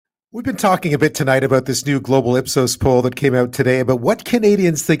We've been talking a bit tonight about this new global Ipsos poll that came out today about what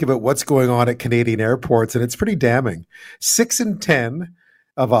Canadians think about what's going on at Canadian airports, and it's pretty damning. 6 in 10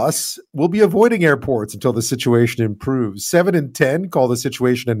 of us will be avoiding airports until the situation improves. 7 in 10 call the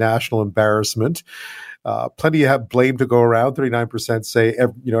situation a national embarrassment. Plenty have blame to go around. 39% say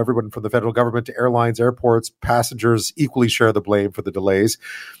everyone from the federal government to airlines, airports, passengers equally share the blame for the delays.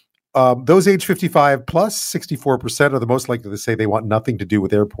 Those age 55 plus, 64% are the most likely to say they want nothing to do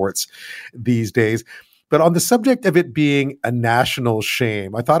with airports these days. But on the subject of it being a national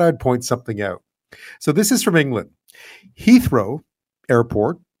shame, I thought I'd point something out. So this is from England. Heathrow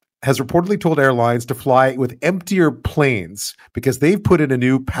Airport has reportedly told airlines to fly with emptier planes because they've put in a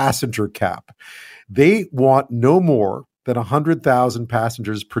new passenger cap. They want no more than 100,000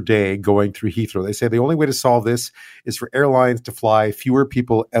 passengers per day going through Heathrow. They say the only way to solve this is for airlines to fly fewer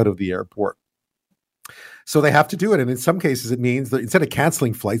people out of the airport. So they have to do it. And in some cases, it means that instead of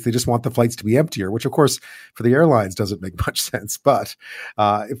canceling flights, they just want the flights to be emptier, which, of course, for the airlines doesn't make much sense. But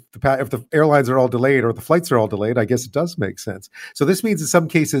if the airlines are all delayed or the flights are all delayed, I guess it does make sense. So this means in some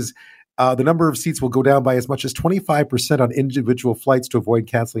cases, the number of seats will go down by as much as 25% on individual flights to avoid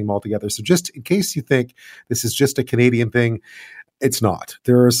canceling them altogether. So just in case you think this is just a Canadian thing, it's not.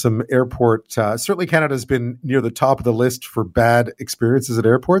 There are some certainly Canada's been near the top of the list for bad experiences at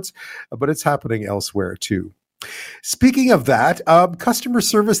airports, but it's happening elsewhere too. Speaking of that, customer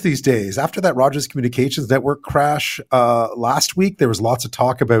service these days, after that Rogers Communications Network crash last week, there was lots of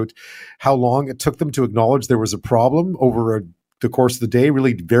talk about how long it took them to acknowledge there was a problem over the course of the day,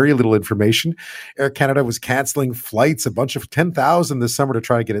 really very little information. Air Canada was canceling flights, a bunch of 10,000 this summer to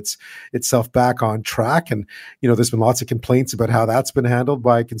try to get itself back on track. And, there's been lots of complaints about how that's been handled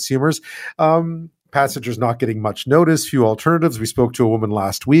by consumers. Passengers not getting much notice, few alternatives. We spoke to a woman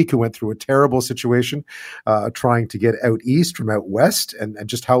last week who went through a terrible situation trying to get out east from out west and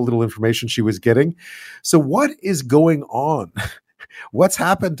just how little information she was getting. So what is going on? What's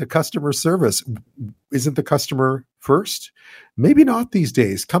happened to customer service? Isn't the customer first? Maybe not these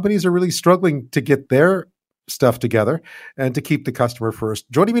days. Companies are really struggling to get their stuff together and to keep the customer first.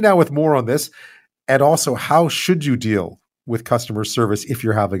 Joining me now with more on this, and also how should you deal with customer service if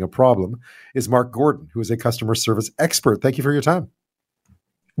you're having a problem, is Marc Gordon, who is a customer service expert. Thank you for your time.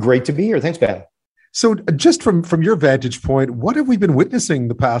 Great to be here. Thanks, Ben. So just from your vantage point, what have we been witnessing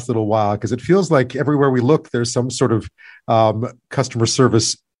the past little while? Because it feels like everywhere we look, there's some sort of customer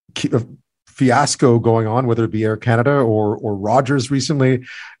service fiasco going on, whether it be Air Canada or Rogers recently.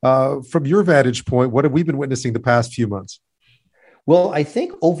 From your vantage point, what have we been witnessing the past few months? Well, I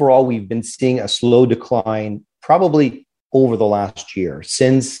think overall we've been seeing a slow decline probably over the last year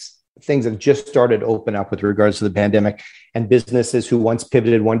since things have just started to open up with regards to the pandemic, and businesses who once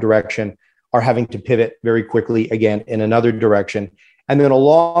pivoted one direction are having to pivot very quickly again in another direction. And then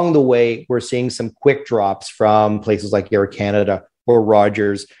along the way, we're seeing some quick drops from places like Air Canada or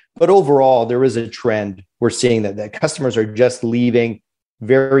Rogers. But overall, there is a trend. We're seeing that customers are just leaving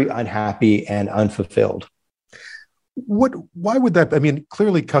very unhappy and unfulfilled. Why would that? I mean,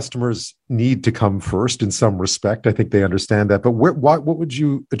 clearly customers need to come first in some respect. I think they understand that. But what would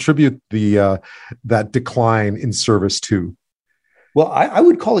you attribute that decline in service to? Well, I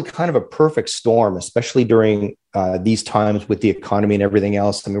would call it kind of a perfect storm, especially during these times with the economy and everything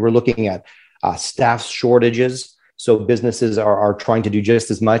else. I mean, we're looking at staff shortages. So businesses are trying to do just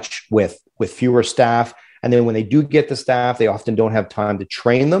as much with fewer staff. And then when they do get the staff, they often don't have time to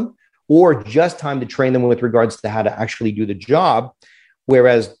train them, or just time to train them with regards to how to actually do the job,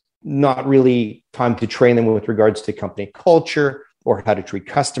 whereas not really time to train them with regards to company culture or how to treat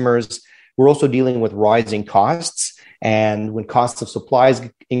customers. We're also dealing with rising costs. And when costs of supplies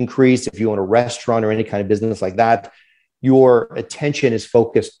increase, if you own a restaurant or any kind of business like that, your attention is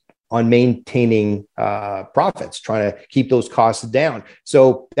focused on maintaining profits, trying to keep those costs down.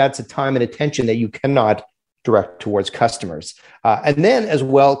 So that's a time and attention that you cannot direct towards customers. And then as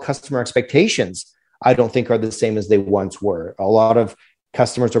well, customer expectations, I don't think are the same as they once were. A lot of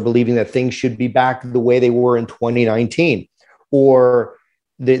customers are believing that things should be back the way they were in 2019, or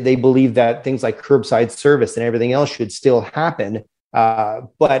they believe that things like curbside service and everything else should still happen.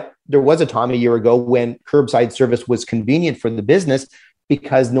 But there was a time a year ago when curbside service was convenient for the business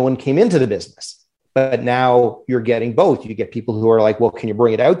because no one came into the business. But now you're getting both. You get people who are like, well, can you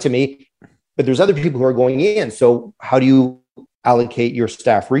bring it out to me? But there's other people who are going in. So how do you allocate your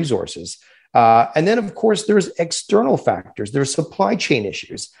staff resources? And then, of course, there's external factors. There's supply chain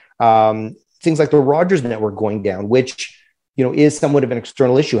issues. Things like the Rogers network going down, which is somewhat of an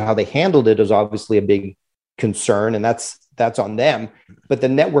external issue. How they handled it is obviously a big concern, and that's on them. But the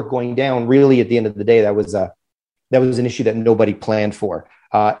network going down, really, at the end of the day, that was an issue that nobody planned for.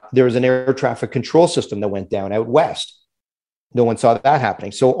 There was an air traffic control system that went down out west. No one saw that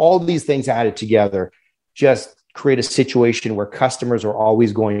happening. So all these things added together just create a situation where customers are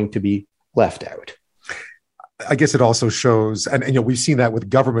always going to be left out. I guess it also shows, and we've seen that with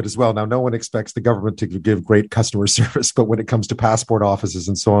government as well. Now, no one expects the government to give great customer service, but when it comes to passport offices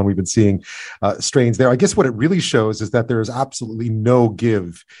and so on, we've been seeing strains there. I guess what it really shows is that there is absolutely no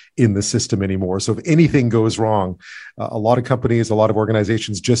give in the system anymore. So if anything goes wrong, a lot of companies, a lot of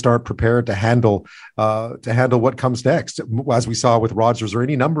organizations just aren't prepared to handle what comes next. As we saw with Rogers or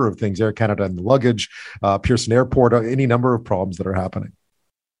any number of things, Air Canada and the luggage, Pearson Airport, any number of problems that are happening.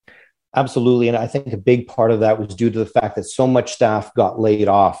 Absolutely. And I think a big part of that was due to the fact that so much staff got laid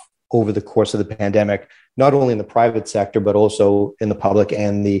off over the course of the pandemic, not only in the private sector, but also in the public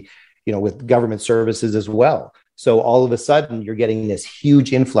and with government services as well. So all of a sudden you're getting this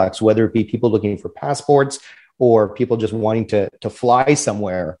huge influx, whether it be people looking for passports or people just wanting to fly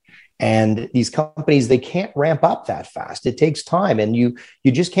somewhere. And these companies, they can't ramp up that fast. It takes time. And you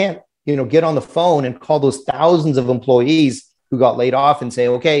just can't, get on the phone and call those thousands of employees who got laid off and say,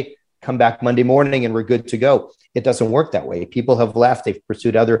 okay, come back Monday morning and we're good to go. It doesn't work that way. People have left, they've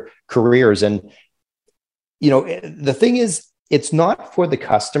pursued other careers. And, the thing is, it's not for the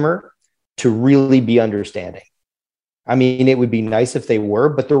customer to really be understanding. I mean, it would be nice if they were,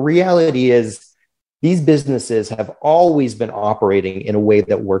 but the reality is these businesses have always been operating in a way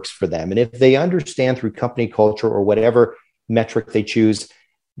that works for them. And if they understand through company culture or whatever metric they choose,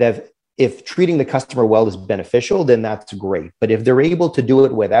 that if treating the customer well is beneficial, then that's great. But if they're able to do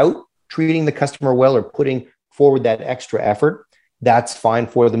it without treating the customer well or putting forward that extra effort, that's fine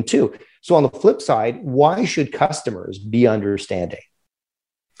for them too. So on the flip side, why should customers be understanding?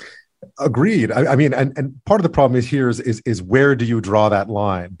 Agreed. I mean, and part of the problem is where do you draw that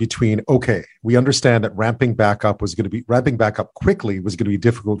line between, okay, we understand that ramping back up quickly was going to be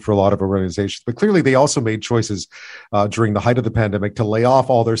difficult for a lot of organizations, but clearly they also made choices during the height of the pandemic to lay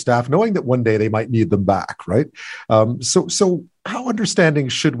off all their staff, knowing that one day they might need them back, right? So how understanding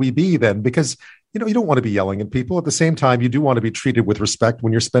should we be then? Because, you don't want to be yelling at people. At the same time, you do want to be treated with respect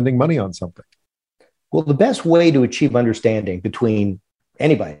when you're spending money on something. Well, the best way to achieve understanding between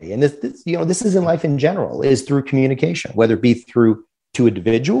anybody, and this is in life in general, is through communication, whether it be through two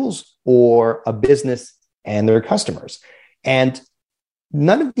individuals or a business and their customers. And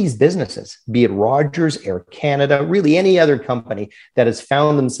none of these businesses, be it Rogers, Air Canada, really any other company that has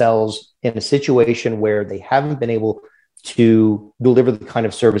found themselves in a situation where they haven't been able to deliver the kind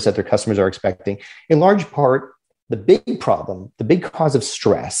of service that their customers are expecting, in large part, the big problem, the big cause of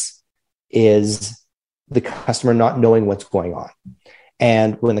stress is the customer not knowing what's going on.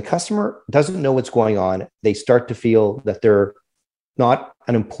 And when the customer doesn't know what's going on, they start to feel that they're not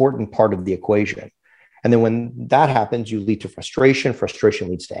an important part of the equation. And then when that happens, you lead to frustration. Frustration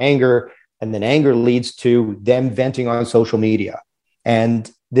leads to anger. And then anger leads to them venting on social media.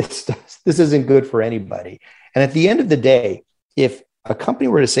 And this isn't good for anybody. And at the end of the day, if a company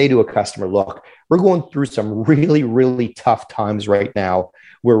were to say to a customer, look, we're going through some really, really tough times right now.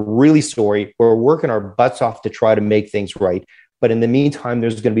 We're really sorry. We're working our butts off to try to make things right. But in the meantime,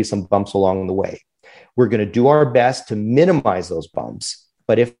 there's going to be some bumps along the way. We're going to do our best to minimize those bumps.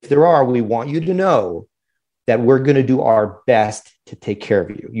 But if there are, we want you to know that we're going to do our best to take care of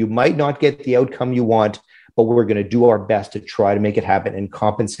you. You might not get the outcome you want, but we're going to do our best to try to make it happen and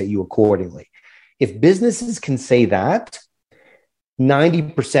compensate you accordingly. If businesses can say that,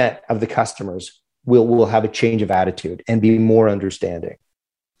 90% of the customers will have a change of attitude and be more understanding.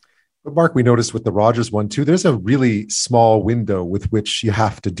 But Mark, we noticed with the Rogers one too, there's a really small window with which you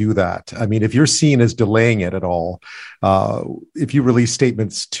have to do that. I mean, if you're seen as delaying it at all, if you release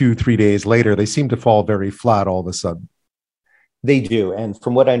statements 2-3 days later, they seem to fall very flat all of a sudden. They do. And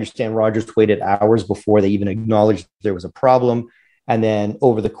from what I understand, Rogers waited hours before they even acknowledged there was a problem. And then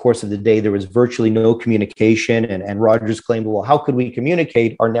over the course of the day, there was virtually no communication. And Rogers claimed, well, how could we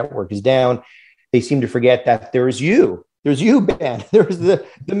communicate? Our network is down. They seem to forget that there's you, Ben. There's the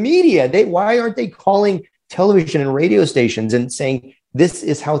media. Why aren't they calling television and radio stations and saying, this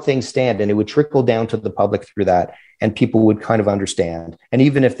is how things stand? And it would trickle down to the public through that. And people would kind of understand. And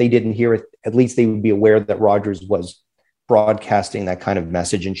even if they didn't hear it, at least they would be aware that Rogers was broadcasting that kind of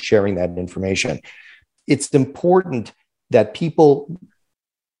message and sharing that information. It's important that people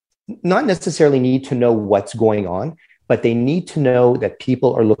not necessarily need to know what's going on, but they need to know that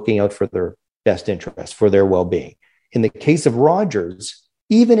people are looking out for their best interests, for their well-being. In the case of Rogers,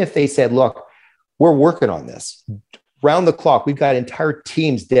 even if they said, look, we're working on this round the clock, we've got entire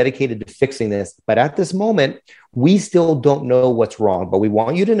teams dedicated to fixing this. But at this moment, we still don't know what's wrong, but we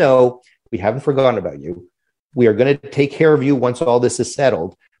want you to know we haven't forgotten about you. We are going to take care of you once all this is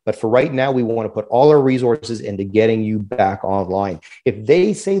settled. But for right now, we want to put all our resources into getting you back online. If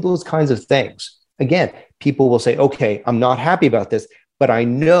they say those kinds of things, again, people will say, okay, I'm not happy about this, but I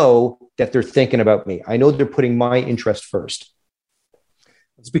know that they're thinking about me. I know they're putting my interest first.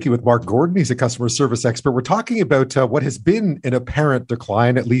 Speaking with Marc Gordon, he's a customer service expert. We're talking about what has been an apparent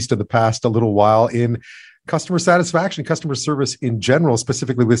decline, at least in the past a little while, in customer satisfaction, customer service in general,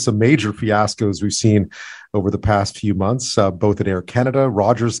 specifically with some major fiascos we've seen over the past few months, both at Air Canada.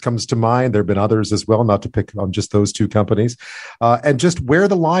 Rogers comes to mind. There have been others as well, not to pick on just those two companies. And just where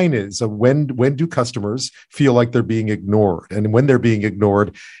the line is of when do customers feel like they're being ignored? And when they're being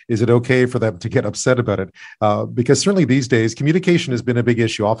ignored, is it okay for them to get upset about it? Because certainly these days, communication has been a big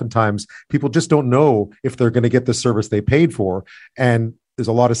issue. Oftentimes, people just don't know if they're going to get the service they paid for. And there's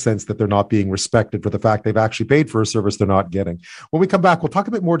a lot of sense that they're not being respected for the fact they've actually paid for a service they're not getting. When we come back, we'll talk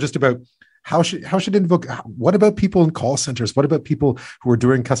a bit more just about what about people in call centers? What about people who are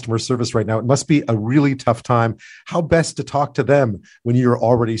doing customer service right now? It must be a really tough time. How best to talk to them when you're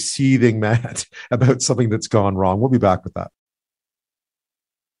already seething mad about something that's gone wrong? We'll be back with that.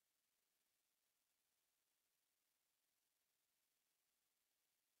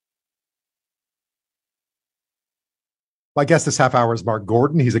 My guest this half hour is Marc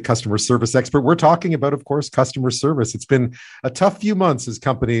Gordon. He's a customer service expert. We're talking about, of course, customer service. It's been a tough few months as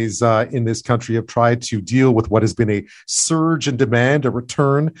companies in this country have tried to deal with what has been a surge in demand, a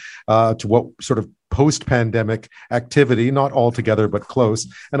return to what sort of post-pandemic activity, not altogether, but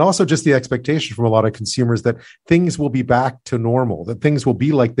close. And also just the expectation from a lot of consumers that things will be back to normal, that things will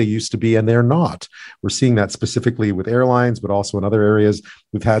be like they used to be, and they're not. We're seeing that specifically with airlines, but also in other areas.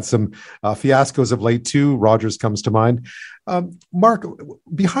 We've had some fiascos of late too. Rogers comes to mind. Marc,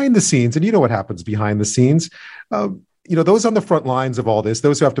 behind the scenes, and you know what happens behind the scenes, those on the front lines of all this,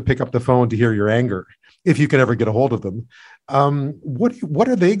 those who have to pick up the phone to hear your anger, if you can ever get a hold of them, what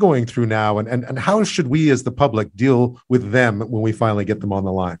are they going through now? And how should we as the public deal with them when we finally get them on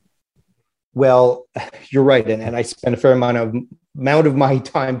the line? Well, you're right. And I spend a fair amount of my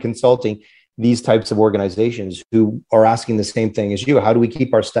time consulting these types of organizations who are asking the same thing as you. How do we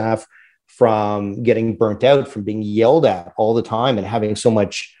keep our staff from getting burnt out, from being yelled at all the time and having so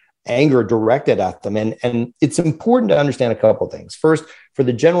much anger directed at them? And it's important to understand a couple of things. First, for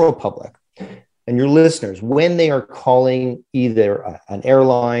the general public and your listeners, when they are calling either an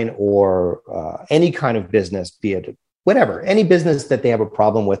airline or any kind of business, be it whatever, any business that they have a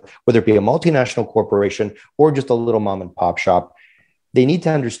problem with, whether it be a multinational corporation or just a little mom and pop shop, they need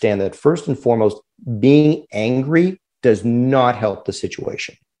to understand that first and foremost, being angry does not help the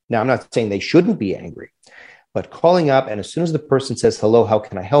situation. Now, I'm not saying they shouldn't be angry, but calling up and as soon as the person says, hello, how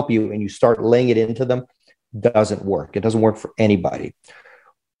can I help you? And you start laying it into them, doesn't work. It doesn't work for anybody.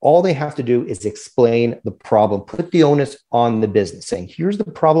 All they have to do is explain the problem, put the onus on the business, saying, here's the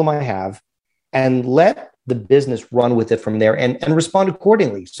problem I have, and let the business run with it from there and respond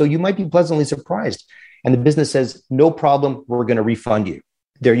accordingly. So you might be pleasantly surprised. And the business says, no problem, we're going to refund you.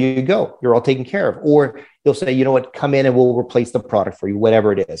 There you go. You're all taken care of. Or they'll say, you know what, come in and we'll replace the product for you,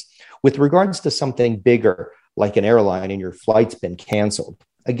 whatever it is. With regards to something bigger, like an airline and your flight's been canceled,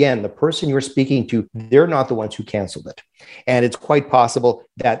 again, the person you're speaking to, they're not the ones who canceled it. And it's quite possible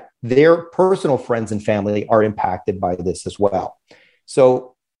that their personal friends and family are impacted by this as well.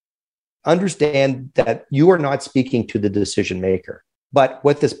 So understand that you are not speaking to the decision maker. But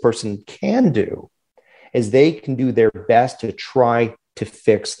what this person can do is they can do their best to try to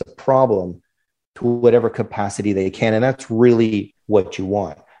fix the problem to whatever capacity they can. And that's really what you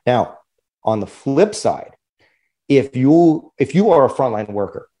want. Now, on the flip side, if you are a frontline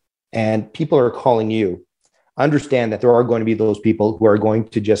worker and people are calling you, understand that there are going to be those people who are going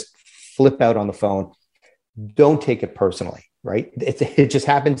to just flip out on the phone. Don't take it personally, right? It just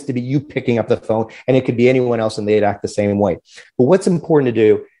happens to be you picking up the phone, and it could be anyone else and they'd act the same way. But what's important to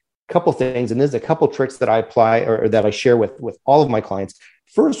do, a couple things, and there's a couple tricks that I apply or that I share with all of my clients.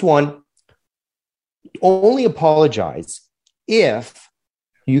 First one, only apologize if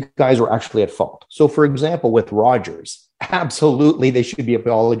you guys were actually at fault. So for example, with Rogers, absolutely they should be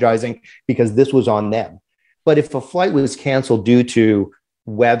apologizing because this was on them. But if a flight was canceled due to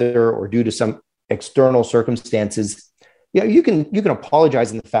weather or due to some external circumstances, you can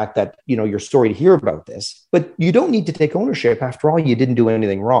apologize in the fact that, you're sorry to hear about this, but you don't need to take ownership. After all, you didn't do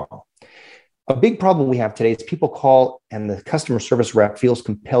anything wrong. A big problem we have today is people call and the customer service rep feels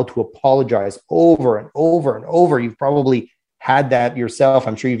compelled to apologize over and over and over. You've probably had that yourself.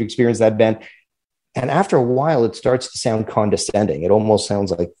 I'm sure you've experienced that, Ben. And after a while, it starts to sound condescending. It almost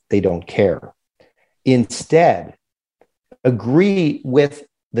sounds like they don't care. Instead, agree with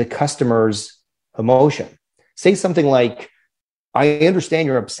the customer's emotion. Say something like, I understand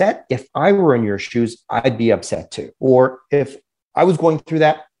you're upset. If I were in your shoes, I'd be upset too. Or if I was going through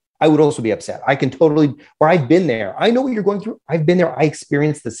that, I would also be upset. I can totally, or I've been there. I know what you're going through. I've been there. I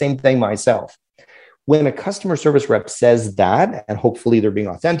experienced the same thing myself. When a customer service rep says that, and hopefully they're being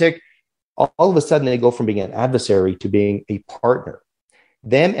authentic, all of a sudden they go from being an adversary to being a partner.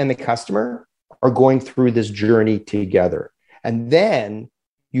 Them and the customer are going through this journey together. And then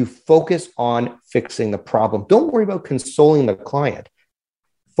you focus on fixing the problem. Don't worry about consoling the client.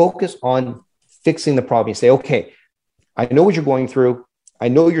 Focus on fixing the problem. You say, okay, I know what you're going through. I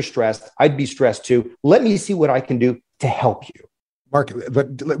know you're stressed. I'd be stressed too. Let me see what I can do to help you. Mark,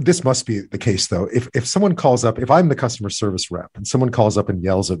 but this must be the case, though. If someone calls up, if I'm the customer service rep and someone calls up and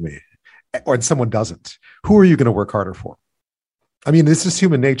yells at me, or someone doesn't, who are you going to work harder for? I mean, this is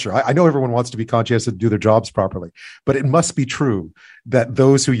human nature. I know everyone wants to be conscientious and do their jobs properly, but it must be true that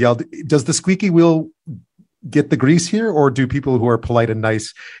those who yelled, does the squeaky wheel get the grease here, or do people who are polite and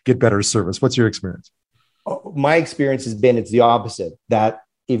nice get better service? What's your experience? My experience has been it's the opposite, that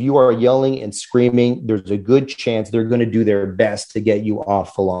if you are yelling and screaming, there's a good chance they're going to do their best to get you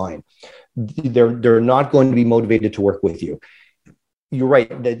off the line. They're not going to be motivated to work with you. You're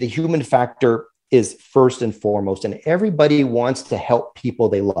right. The human factor is first and foremost, and everybody wants to help people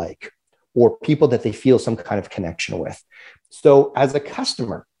they like or people that they feel some kind of connection with. So as a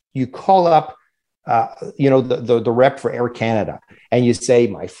customer, you call up, the rep for Air Canada, and you say,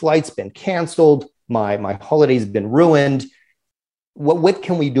 my flight's been canceled. My holiday's been ruined. What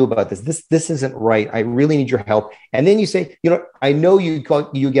can we do about this? This isn't right. I really need your help. And then you say, I know you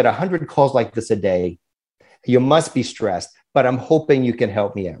get 100 calls like this a day. You must be stressed, but I'm hoping you can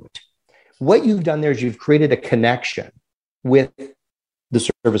help me out. What you've done there is you've created a connection with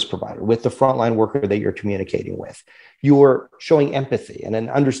the service provider, with the frontline worker that you're communicating with. You're showing empathy and an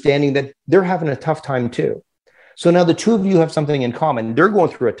understanding that they're having a tough time too. So now the two of you have something in common. They're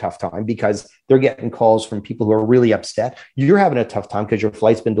going through a tough time because they're getting calls from people who are really upset. You're having a tough time because your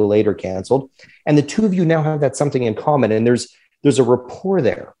flight's been delayed or canceled. And the two of you now have that something in common. And there's a rapport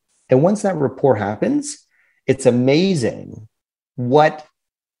there. And once that rapport happens, it's amazing what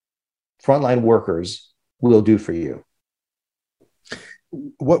frontline workers will do for you.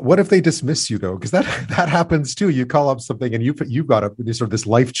 What if they dismiss you, though? Because that happens too. You call up something and you've got this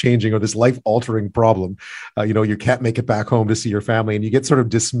life-changing or this life-altering problem. You can't make it back home to see your family, and you get sort of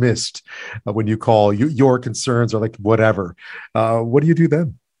dismissed when you call. Your concerns are like whatever. What do you do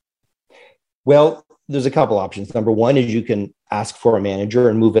then? Well, there's a couple options. Number one is you can ask for a manager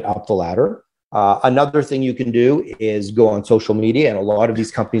and move it up the ladder. Another thing you can do is go on social media, and a lot of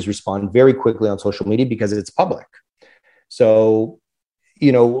these companies respond very quickly on social media because it's public. So,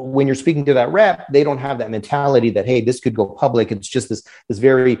 when you're speaking to that rep, they don't have that mentality that, hey, this could go public. It's just this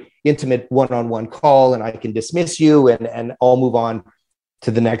very intimate one-on-one call, and I can dismiss you and I'll move on to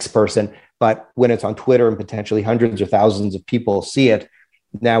the next person. But when it's on Twitter and potentially hundreds or thousands of people see it,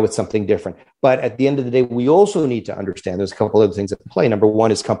 now it's something different. But at the end of the day, we also need to understand there's a couple of things at play. Number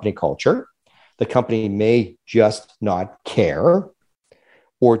one is company culture. The company may just not care.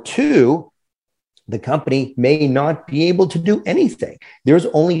 Or two, the company may not be able to do anything. There's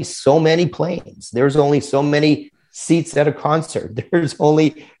only so many planes. There's only so many seats at a concert. There's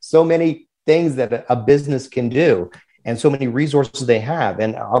only so many things that a business can do and so many resources they have.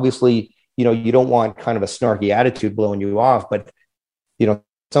 And obviously, you don't want kind of a snarky attitude blowing you off, but,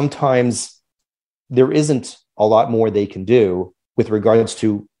 sometimes there isn't a lot more they can do with regards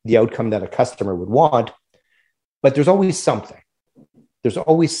to the outcome that a customer would want, but there's always something. There's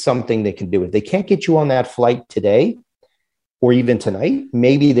always something they can do. If they can't get you on that flight today or even tonight,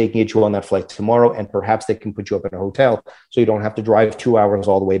 maybe they can get you on that flight tomorrow, and perhaps they can put you up in a hotel so you don't have to drive 2 hours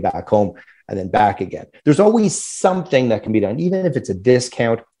all the way back home and then back again. There's always something that can be done, even if it's a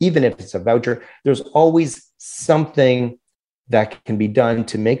discount, even if it's a voucher. There's always something that can be done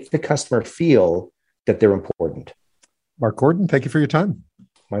to make the customer feel that they're important. Marc Gordon, thank you for your time.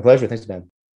 My pleasure. Thanks, Ben.